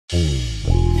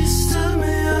You stood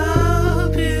me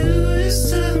up, you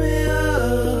stood me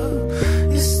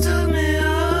up. You stood me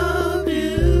up,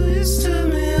 you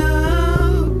stood me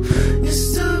up. You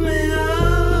stood me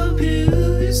up,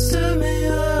 you stood me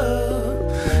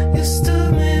up. You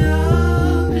stood me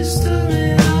up, you stood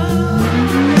me up.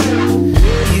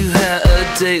 You had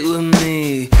a date with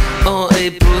me on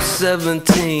April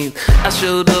 17th. I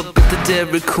showed up at the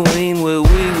Dairy Queen where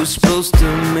we were supposed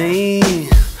to meet.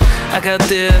 I got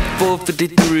there at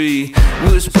 4:53.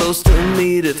 We were supposed to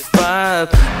meet at 5.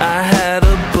 I had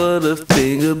a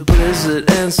Butterfinger Blizzard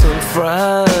and some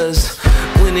fries.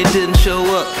 When he didn't show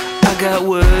up, I got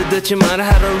word that you might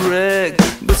have had a wreck.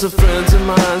 But some friends of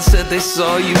mine said they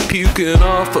saw you puking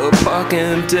off a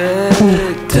parking deck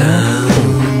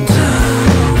downtown.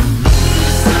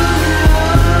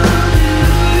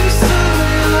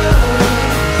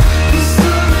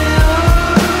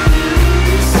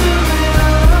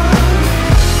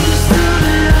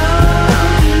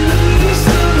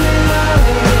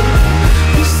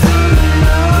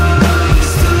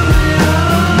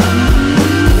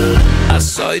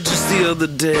 Just the other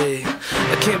day,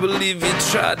 I can't believe you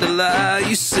tried to lie.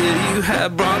 You said you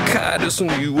had bronchitis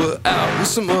when you were out with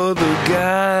some other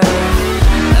guy.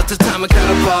 At the time it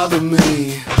kinda bothered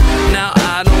me. Now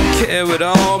I don't care at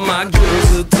all. My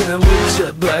girl's a 10 with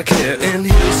jet black hair and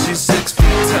heels. She's 6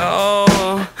 feet tall.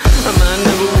 I might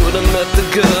never would've met the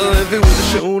girl if it would've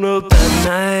shown up that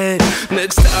night.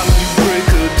 Next time you break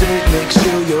a date, make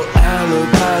sure your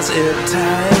alibi's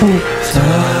airtight.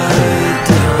 Tight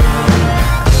down.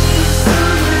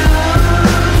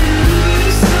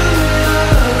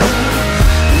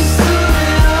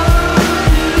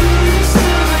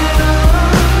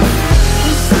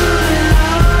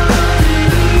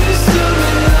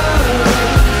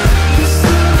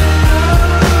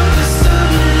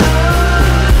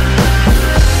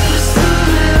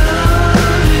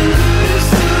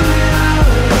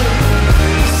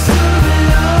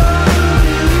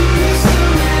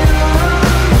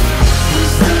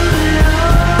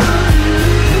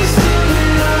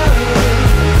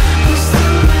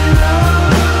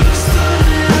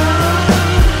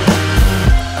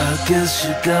 Guess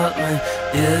you got me,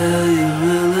 yeah, you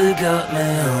really got me.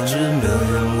 100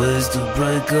 million ways to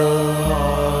break a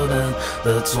heart, and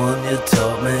that's when you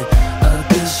taught me. I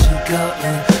guess you got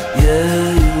me.